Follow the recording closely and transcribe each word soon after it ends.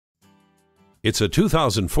It's a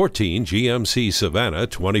 2014 GMC Savana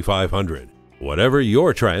 2500. Whatever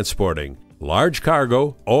you're transporting, large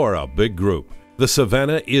cargo or a big group, the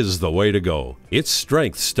Savana is the way to go. Its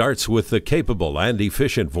strength starts with the capable and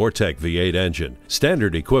efficient Vortec V8 engine.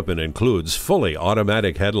 Standard equipment includes fully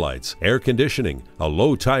automatic headlights, air conditioning, a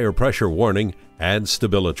low tire pressure warning, and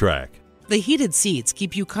StabiliTrak. The heated seats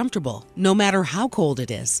keep you comfortable, no matter how cold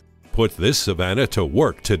it is. Put this Savana to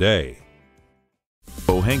work today.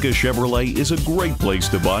 Pohanka Chevrolet is a great place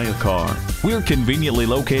to buy a car. We're conveniently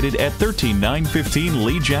located at 13915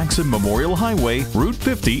 Lee Jackson Memorial Highway, Route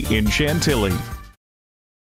 50 in Chantilly.